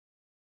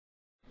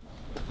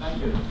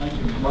Thank you. Thank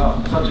you.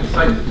 Wow, such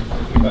excitement.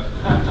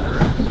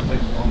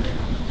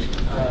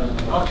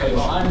 Okay,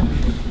 well, I'm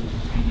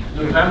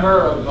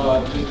November of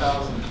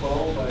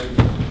 2012. I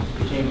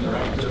became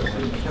director of the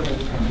Kimmel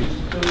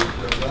Institute,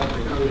 where Rob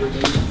recruited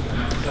me and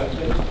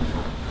accepted,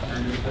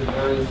 and it's been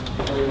very,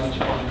 very much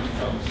fun.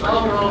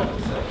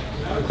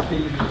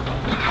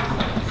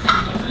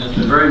 And it's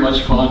been very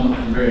much fun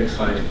and very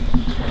exciting.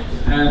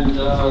 And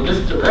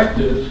this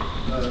directive,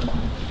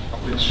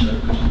 which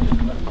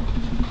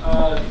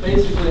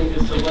basically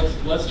is to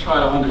let's try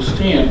to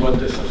understand what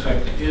this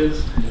effect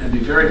is and be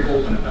very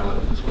open about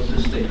it. That's what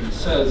this statement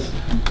says.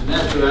 And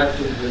that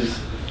directive was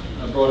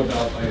brought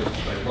about by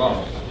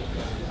Rob.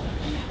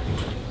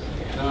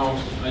 Now,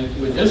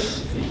 with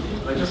this,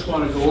 I just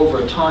want to go over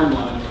a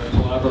timeline of our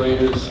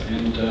collaborators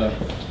and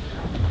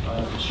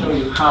show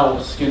you how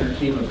SKINR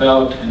came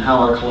about and how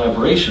our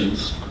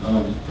collaborations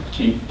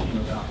came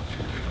about.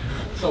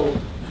 So,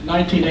 in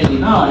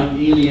 1989,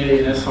 ENEA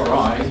and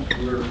SRI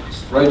were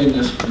writing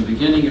this from the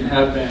beginning and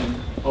have been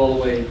all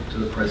the way to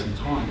the present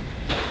time.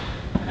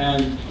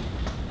 And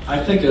I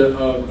think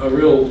a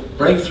real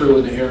breakthrough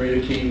in the area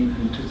came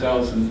in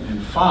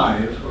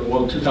 2005, or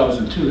well,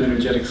 2002,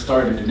 energetics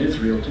started in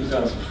Israel.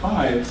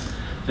 2005,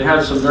 they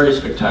had some very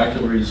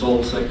spectacular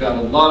results that got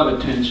a lot of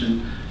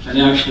attention and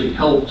actually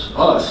helped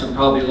us, and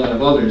probably a lot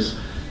of others,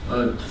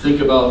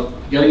 think about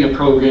getting a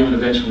program and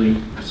eventually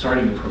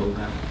starting a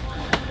program.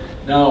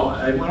 Now,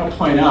 I want to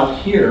point out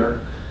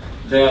here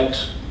that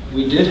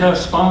we did have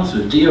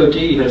sponsors. DOD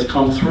has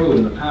come through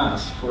in the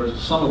past, for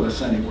some of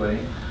us anyway,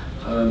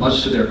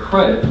 much to their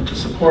credit, to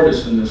support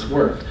us in this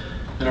work.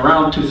 And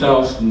around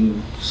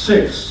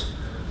 2006,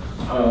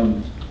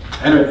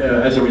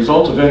 as a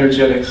result of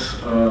energetics'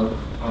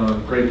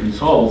 great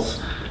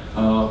results,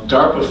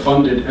 DARPA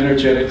funded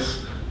energetics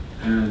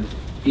and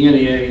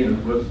ENEA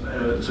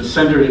and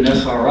centered in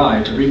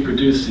SRI to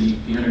reproduce the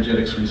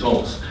energetics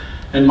results.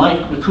 And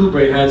Mike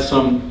McCoubre had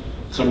some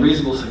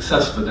reasonable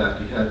success with that.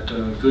 He had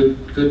good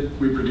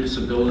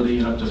reproducibility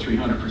and up to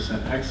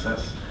 300%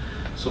 excess.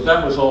 So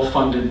that was all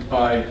funded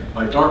by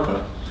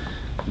DARPA.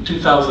 In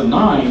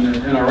 2009,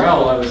 at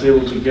NRL, I was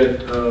able to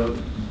get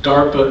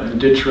DARPA and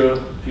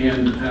DITRA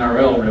and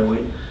NRL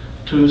really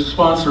to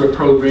sponsor a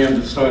program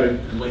that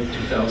started in late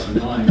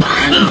 2009 on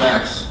the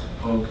backs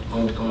of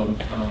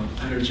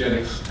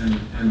energetics and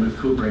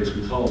McCoubre's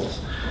results.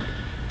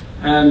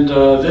 And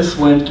this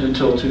went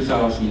until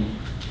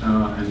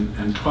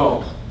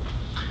 2012.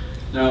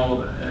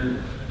 Now,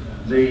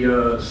 the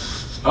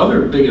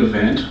other big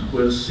event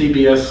was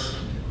CBS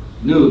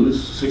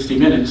News, 60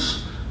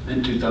 Minutes,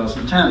 in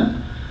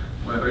 2010,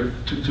 or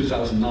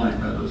 2009,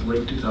 rather, it was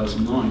late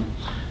 2009,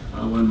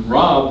 when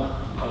Rob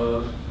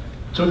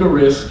took a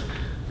risk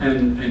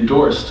and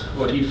endorsed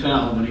what he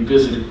found when he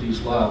visited these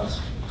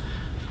labs.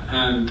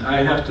 And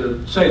I have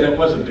to say that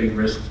was a big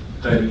risk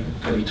that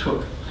he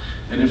took.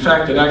 And in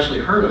fact, it actually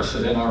hurt us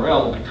at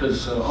NRL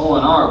because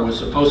ONR was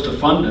supposed to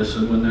fund us,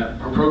 and when that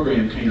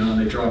program came on,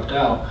 they dropped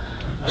out.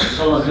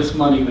 Some of this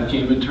money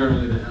came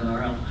internally to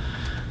NRL.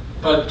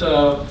 But,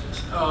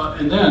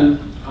 and then,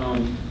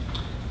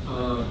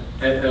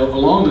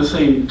 along the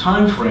same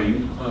time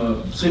frame,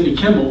 Sidney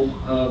Kimmel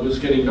was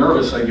getting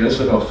nervous, I guess,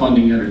 about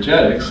funding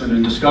energetics, and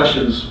in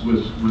discussions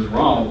with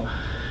Rob,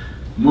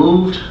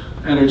 moved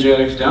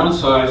energetics,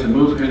 downsized and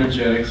moved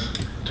energetics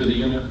to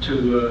the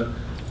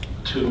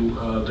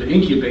the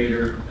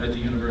incubator at the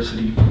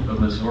University of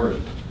Missouri.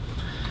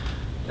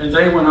 And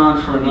they went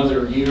on for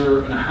another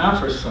year and a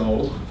half or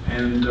so,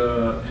 and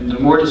in the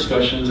more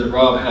discussions that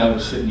Rob had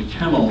with Sidney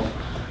Kimmel,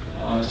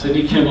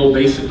 Sidney Kimmel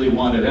basically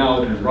wanted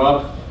out, and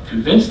Rob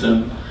convinced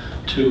him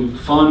to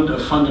fund a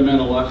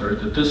fundamental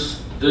effort, that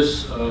this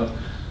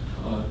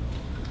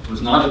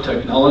was not a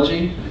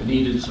technology, it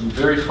needed some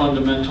very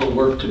fundamental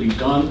work to be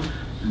done,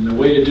 and the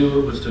way to do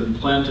it was to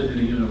implant it in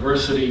a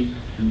university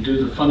and do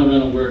the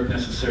fundamental work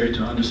necessary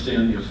to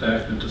understand the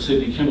effect. And to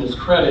Sidney Kimmel's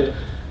credit,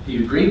 he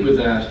agreed with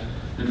that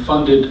and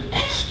funded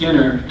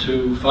SKINR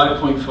to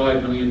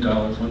 $5.5 million,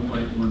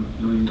 $1.1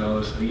 million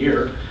a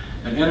year.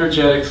 And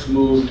energetics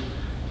moved,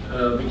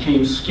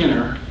 became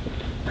SKINR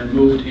and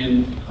moved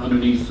in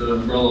underneath the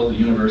umbrella of the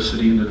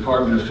university in the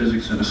Department of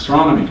Physics and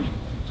Astronomy.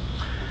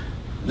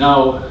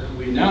 Now,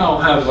 we now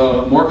have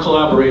more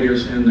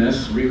collaborators in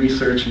this,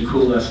 re-research and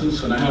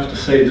coalescence, and I have to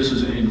say this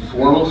is an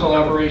informal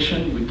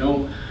collaboration. We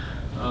don't,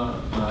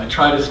 I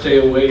try to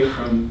stay away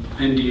from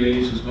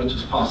NDAs as much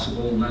as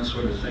possible and that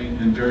sort of thing,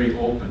 and very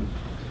open.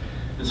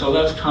 And so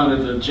that's kind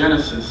of the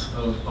genesis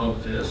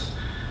of this.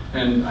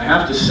 And I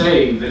have to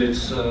say that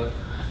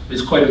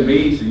it's quite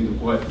amazing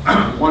what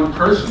one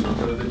person,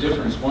 the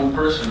difference one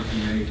person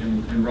can make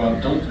in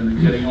Rob Duncan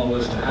in getting all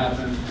this to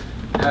happen,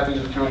 having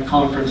a kind of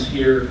conference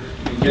here,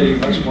 and getting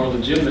much more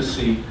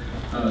legitimacy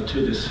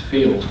to this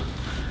field.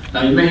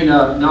 Now you may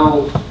not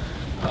know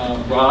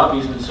Rob,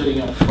 he's been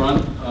sitting up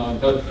front,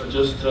 but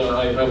just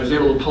I was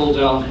able to pull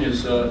down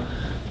his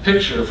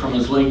picture from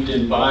his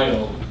LinkedIn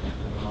bio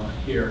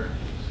here.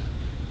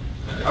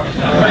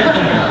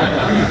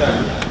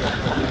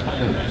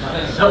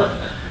 So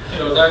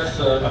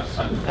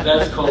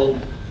that's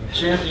called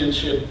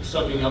championship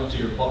sucking up to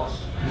your boss.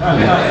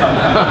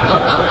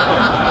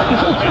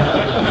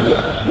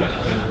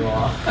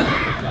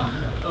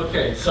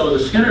 Okay, so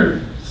the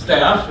SKINR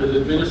staff is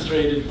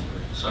administratively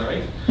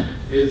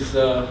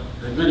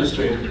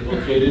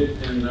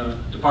located in the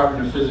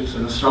Department of Physics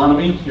and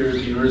Astronomy here at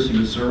the University of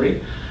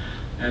Missouri.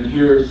 And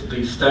here's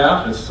the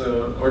staff. It's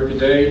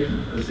Orkidee,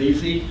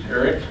 Azizi,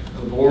 Eric,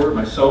 Labor,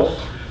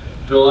 myself,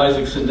 Bill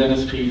Isaacson,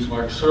 Dennis Pease,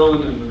 Mark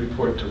Serlin, and we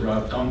report to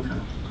Rob Duncan.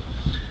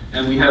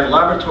 And we have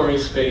laboratory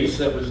space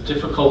that was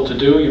difficult to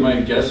do, you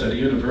might guess, at a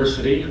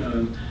university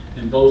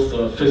in both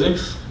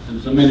physics, and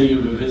so many of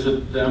you who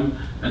visit them,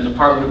 and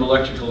Department of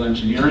Electrical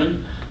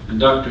Engineering. And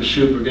Dr.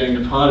 Shuber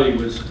Gangnapati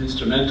was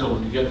instrumental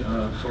in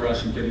for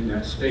us in getting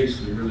that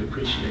space. We really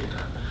appreciate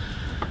that.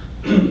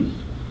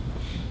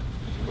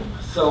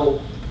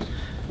 So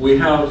we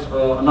have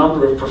a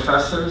number of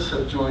professors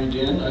have joined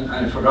in, and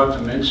I forgot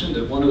to mention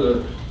that one of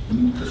the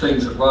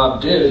things that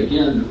Rob did,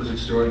 again, that was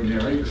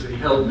extraordinary, was that he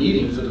held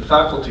meetings of the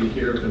faculty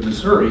here at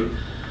Missouri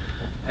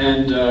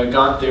and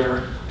got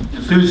their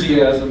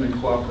enthusiasm and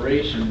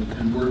cooperation,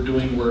 and we're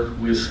doing work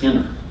with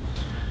SKINR.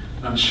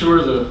 I'm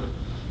sure the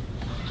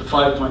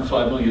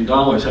 $5.5 million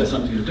had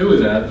something to do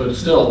with that, but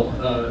still,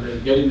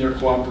 getting their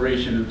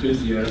cooperation and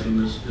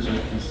enthusiasm was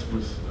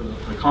an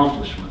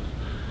accomplishment.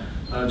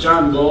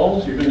 John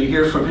Gall, you're going to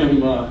hear from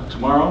him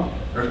tomorrow,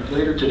 or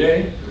later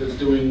today, is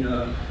doing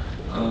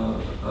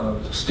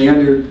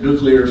standard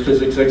nuclear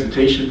physics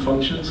excitation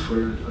functions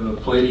for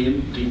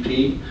palladium,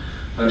 DP.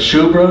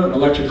 Shubra, in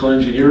electrical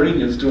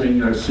engineering, is doing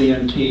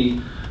CNT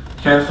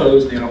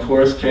cathodes,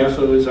 nanoporous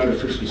cathodes,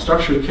 artificially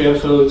structured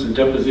cathodes, and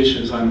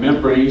depositions on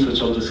membranes,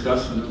 which I'll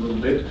discuss in a little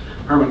bit.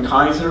 Herman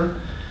Kaiser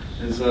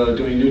is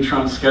doing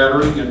neutron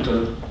scattering at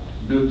the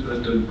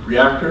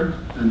reactor,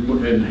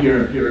 and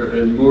here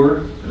in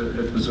Moore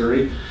at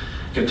Missouri.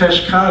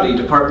 Katesh Kadi,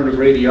 Department of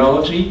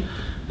Radiology,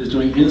 is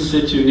doing in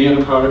situ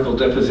nanoparticle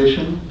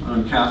deposition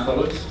on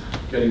cathodes,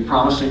 getting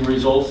promising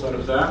results out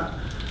of that.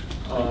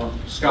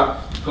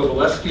 Scott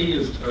Kowaleski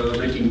is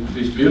making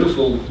these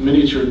beautiful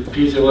miniature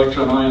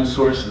piezoelectron ion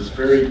sources,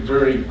 very,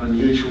 very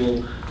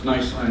unusual,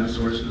 nice ion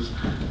sources,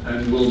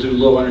 and we'll do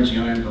low energy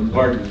ion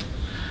bombardment.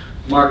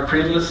 Mark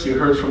Prelis, you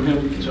heard from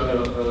him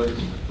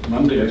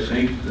Monday, I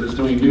think, is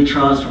doing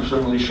neutrons from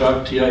thermally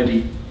shocked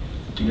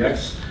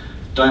TIDX,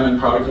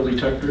 diamond particle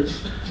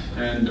detectors.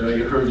 And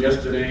you heard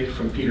yesterday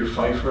from Peter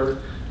Pfeiffer,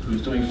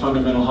 who's doing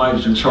fundamental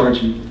hydrogen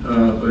charging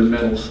in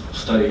metals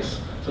studies.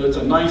 So it's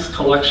a nice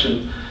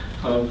collection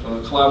of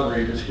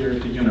collaborators here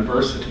at the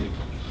university.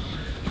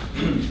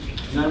 And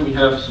then we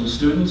have some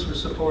students we're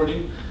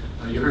supporting.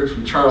 You heard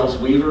from Charles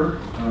Weaver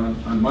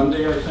on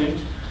Monday, I think.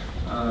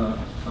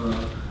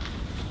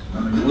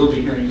 You will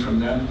be hearing from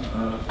them.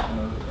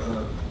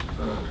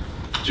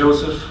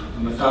 Joseph,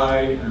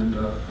 Mathai, and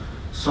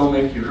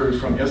Somik, you heard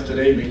from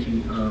yesterday,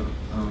 making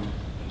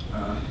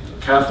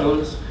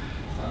cathodes.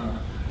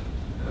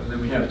 Then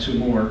we have two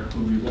more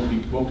who we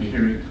won't be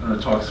hearing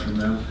talks from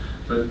them.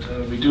 But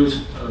we do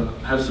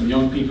have some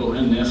young people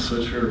in this,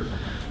 which we're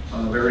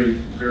very,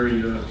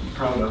 very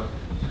proud of.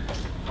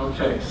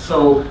 Okay,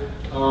 so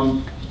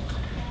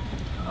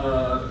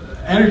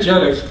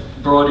energetics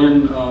brought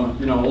in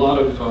a lot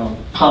of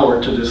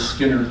power to this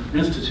SKINR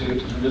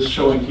Institute, and just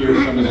showing here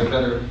some of the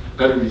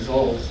better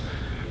results.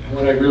 And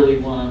what I really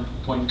want to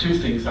point two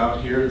things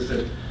out here is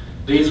that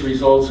these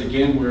results,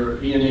 again, were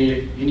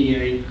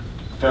ENA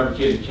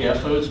fabricated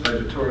cathodes by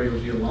Vittorio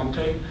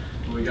Violante.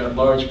 And we got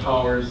large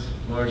powers,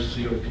 large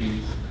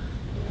COPs,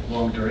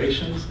 long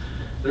durations.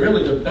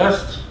 Really the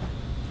best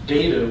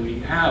data we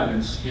have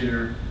in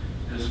SKINR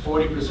is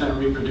 40%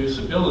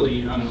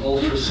 reproducibility on an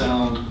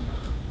ultrasound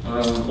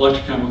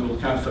electrochemical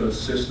cathode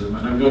system.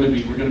 And we're going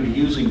to be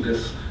using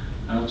this,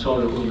 and I'll tell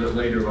you a little bit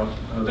later about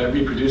that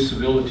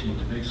reproducibility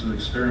to make some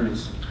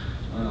experiments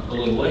a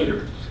little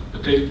later.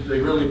 But they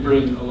really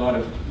bring a lot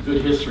of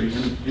good history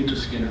into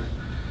SKINR.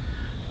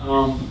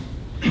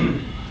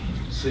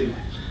 Let's see.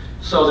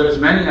 So there's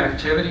many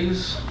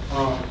activities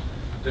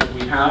that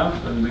we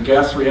have in the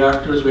gas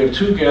reactors. We have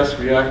two gas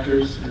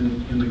reactors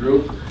in the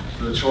group,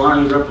 the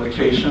Chelani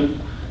replication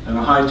and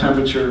a high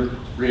temperature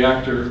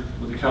reactor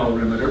with a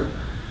calorimeter.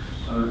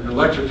 In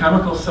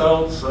electrochemical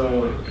cells,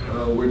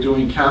 we're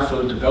doing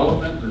cathode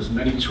development. There's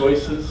many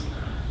choices.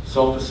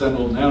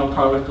 Self-assembled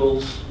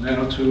nanoparticles,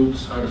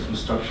 nanotubes, artificially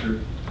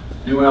structured,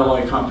 new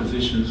alloy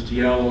compositions,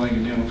 dealloying,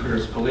 and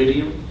nanoporous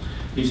palladium.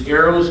 These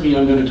arrows mean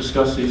I'm going to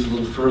discuss these a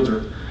little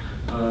further.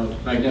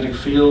 Magnetic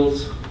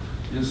fields,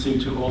 in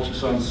situ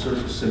ultrasound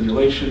surface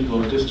simulation,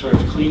 glow discharge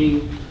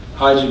cleaning,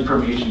 hydrogen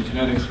permeation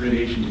kinetics,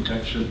 radiation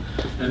detection,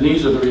 and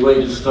these are the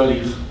related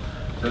studies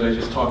that I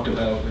just talked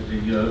about with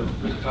the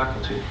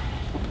faculty.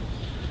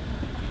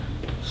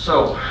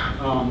 So,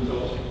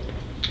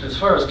 as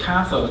far as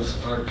cathodes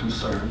are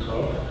concerned,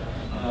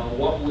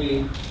 what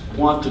we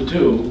want to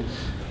do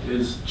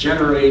is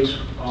generate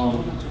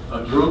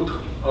a group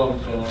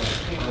of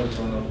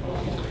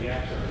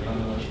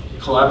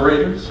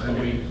collaborators, and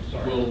we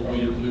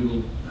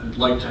will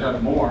like to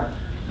have more,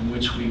 in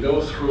which we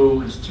go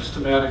through and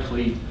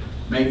systematically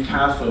make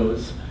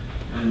cathodes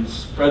and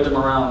spread them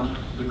around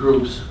the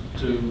groups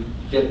to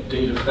get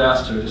data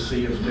faster to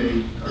see if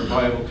they are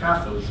viable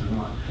cathodes or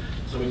not.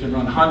 So we can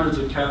run hundreds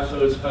of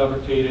cathodes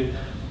fabricated,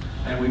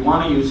 and we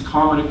want to use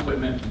common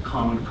equipment and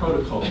common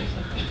protocols.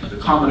 The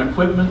common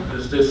equipment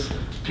is this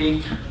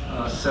peak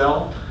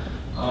cell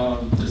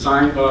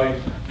designed by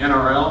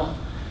NRL.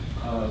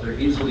 They're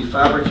easily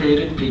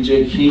fabricated.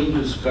 P.J. King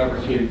has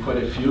fabricated quite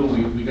a few.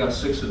 We got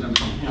 6 of them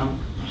from him.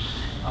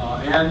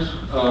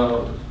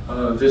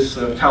 This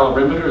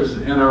calorimeter is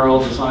an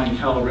NRL designed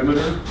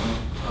calorimeter,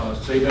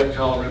 SAVET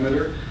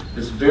calorimeter.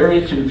 It's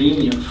very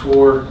convenient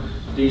for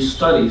these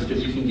studies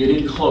because you can get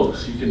in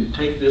close. You can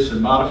take this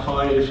and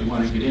modify it if you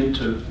want to get in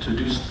to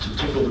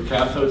tickle the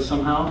cathode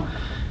somehow.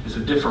 It's a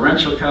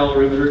differential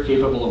calorimeter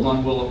capable of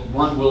 1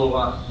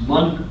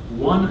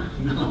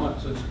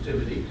 milliwatt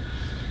sensitivity.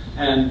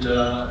 And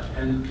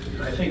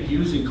I think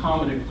using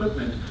common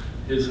equipment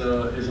is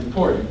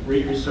important.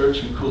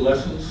 Research and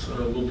coalescence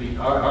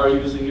are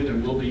using it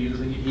and will be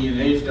using it.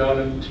 ENA's got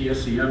them,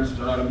 TSEM's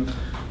got them,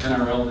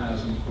 NRL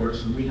has them, of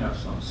course, and we have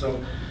some. So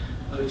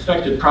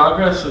expected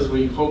progress as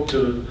we hope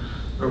to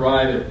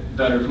arrive at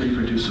better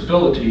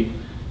reproducibility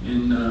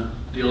in the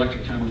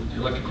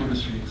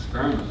electrochemistry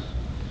experiment.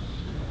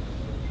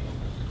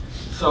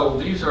 So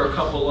these are a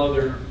couple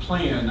other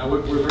plans. Now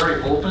we're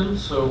very open,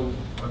 so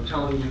I'm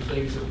telling you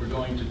things that we're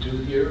going to do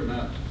here,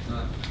 not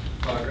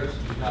progress.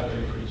 We have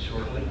it pretty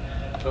shortly.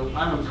 But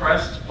I'm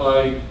impressed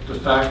by the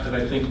fact that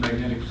I think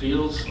magnetic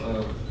fields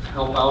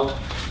help out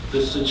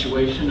this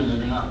situation, and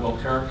they're not well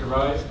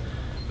characterized.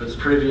 There's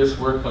previous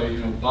work by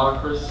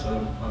Bockris,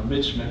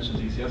 Mitch mentioned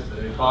these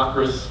yesterday.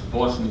 Bockris,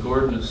 Boston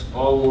Gordon, it's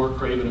Allwar,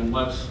 Craven, and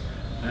Lutz,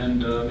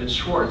 and Mitch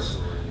Schwartz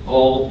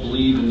all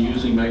believe in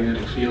using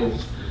magnetic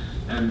fields,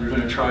 and we're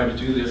going to try to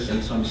do this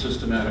in some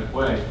systematic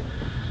way.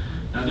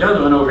 Now the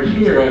other one over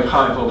here I have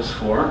high hopes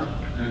for,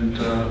 and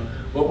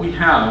what we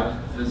have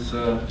is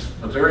a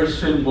very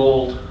thin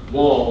walled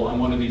wall on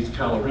one of these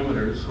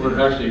calorimeters, or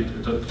actually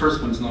the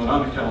first one's not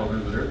on a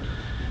calorimeter,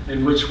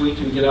 in which we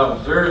can get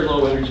out very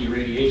low energy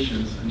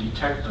radiations and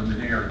detect them in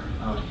air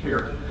out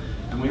here.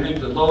 And we think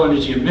that low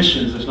energy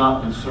emissions has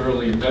not been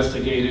thoroughly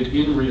investigated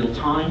in real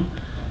time,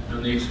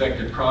 and the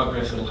expected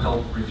progress will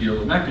help reveal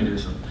the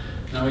mechanism.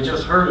 Now we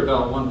just heard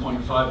about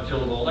 1.5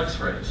 kilovolt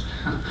X-rays.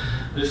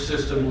 This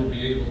system will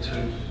be able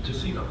to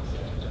see those.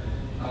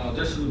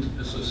 This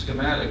is a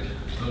schematic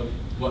of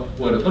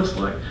what it looks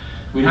like.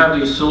 We have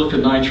these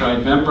silicon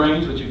nitride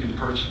membranes, which you can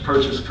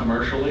purchase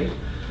commercially.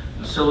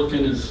 The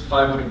silicon is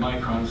 500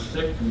 microns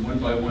thick and 1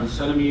 by 1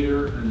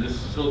 centimeter, and this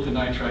silicon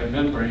nitride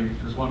membrane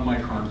is 1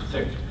 micron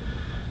thick.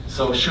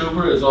 So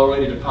Hubler has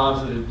already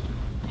deposited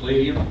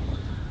palladium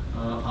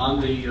on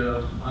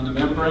the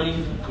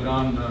membrane, put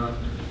on a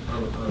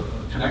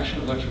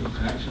connection, electrical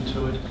connection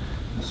to it,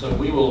 and so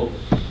we will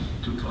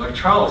do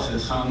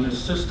electrolysis on this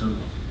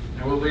system,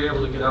 and we'll be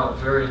able to get out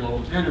very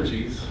low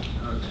energies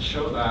to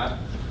show that.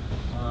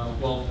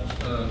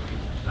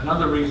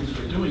 Another reason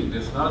for doing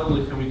this, not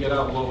only can we get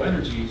out low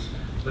energies,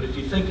 but if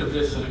you think of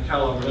this in a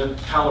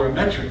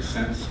calorimetric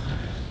sense,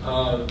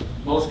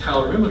 most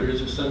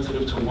calorimeters are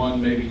sensitive to 1,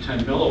 maybe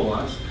 10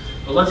 milliwatts.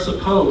 But let's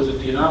suppose that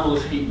the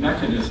anomalous heat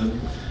mechanism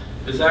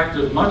is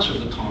active much of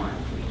the time,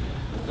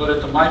 but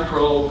at the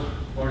micro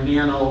or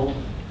nano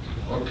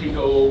or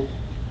pico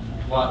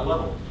watt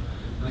level.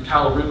 And the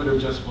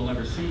calorimeter just will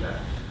never see that.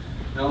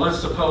 Now let's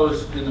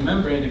suppose in the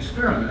membrane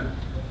experiment,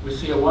 we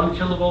see a 1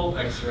 kilovolt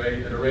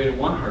X-ray at a rate of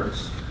 1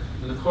 hertz,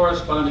 and the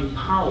corresponding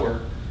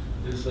power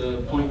is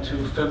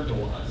 0.2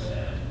 femtowatts.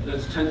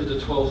 That's 10 to the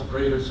 12th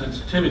greater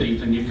sensitivity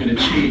than you can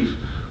achieve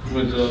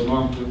with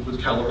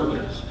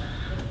calorimeters.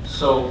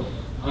 So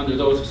under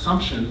those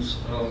assumptions,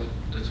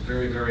 it's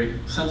very, very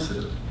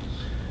sensitive.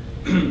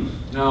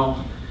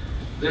 Now,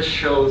 this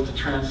shows the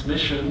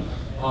transmission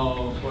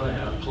of what I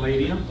have,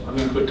 palladium. I'm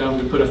going to put down,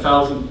 we put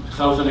 1,000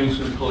 amps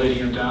of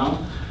palladium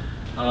down.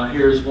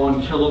 Here's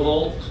 1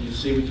 kilovolt. So you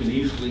see we can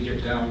easily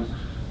get down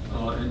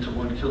into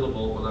 1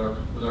 kilovolt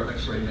with our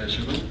X-ray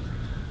measurement.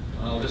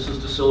 This is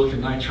the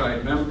silicon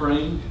nitride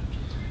membrane.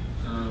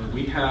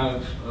 We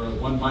have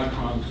 1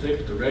 micron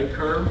thick, the red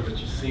curve, but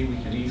you see we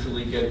can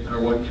easily get our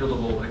 1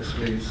 kilovolt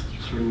X-rays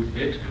through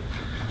it.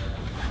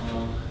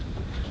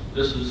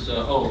 This is,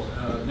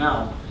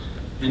 now,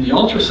 in the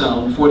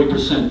ultrasound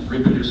 40%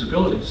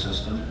 reproducibility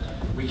system,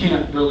 we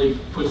can't really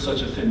put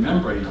such a thin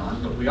membrane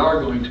on, but we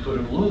are going to put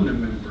an aluminum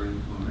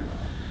membrane on it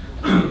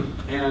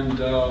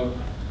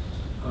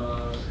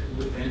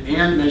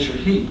and measure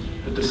heat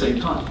at the same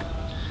time.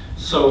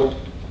 So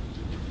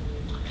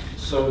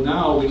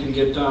now we can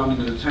get down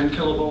into the 10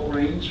 kilovolt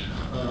range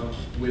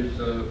with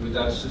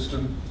that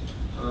system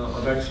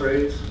of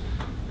X-rays.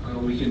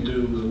 We can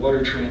do the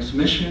water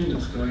transmission.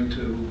 It's going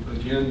to,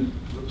 again,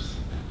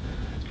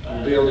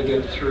 we'll be able to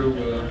get through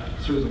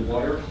the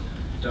water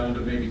down to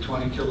maybe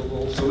 20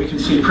 kilovolts. So we can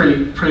see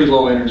pretty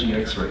low energy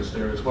X-rays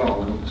there as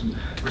well. And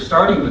we're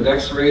starting with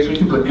X-rays. We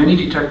can put any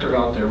detector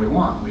out there we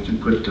want. We can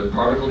put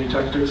particle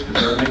detectors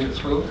because they'll make it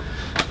through.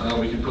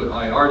 We can put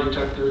IR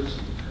detectors,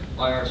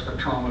 IR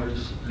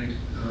spectrometers.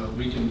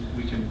 We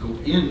can go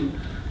in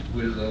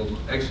with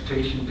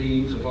excitation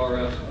beams of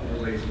RF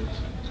lasers.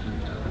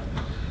 And,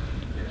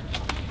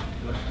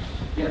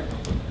 yeah.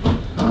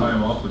 I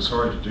am awfully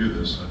sorry to do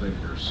this. I think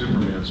your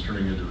Superman's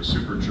turning into a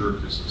super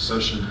jerk this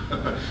session.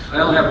 I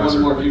only have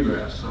one more view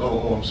graph. So.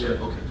 Oh, I'm sorry.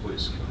 Yeah. Okay,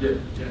 please. Yeah,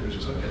 Which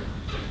is okay.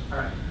 All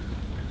right.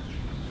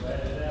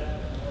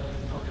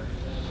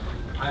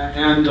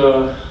 And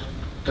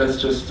that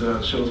just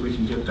shows we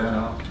can get that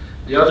out.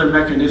 The other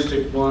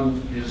mechanistic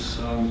one is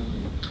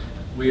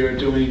we are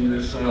doing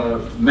this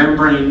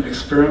membrane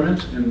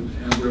experiment and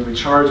where we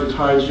charge with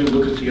hydrogen,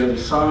 look at the other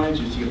side,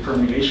 you see a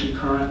permeation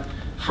current.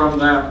 From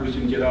that, we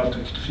can get out to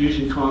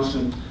diffusion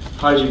constant,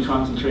 hydrogen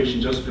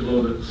concentration just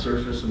below the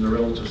surface and the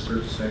relative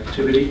surface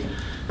activity.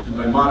 And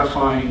by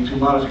modifying, through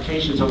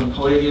modifications on the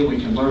palladium, we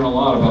can learn a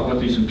lot about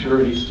what these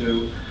impurities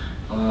do,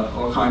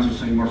 all kinds of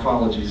things,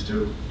 morphologies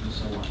do, and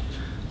so on.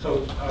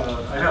 So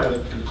I have a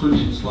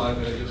conclusion slide,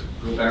 but I just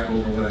go back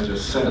over what I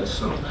just said,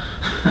 so.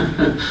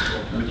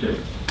 Okay.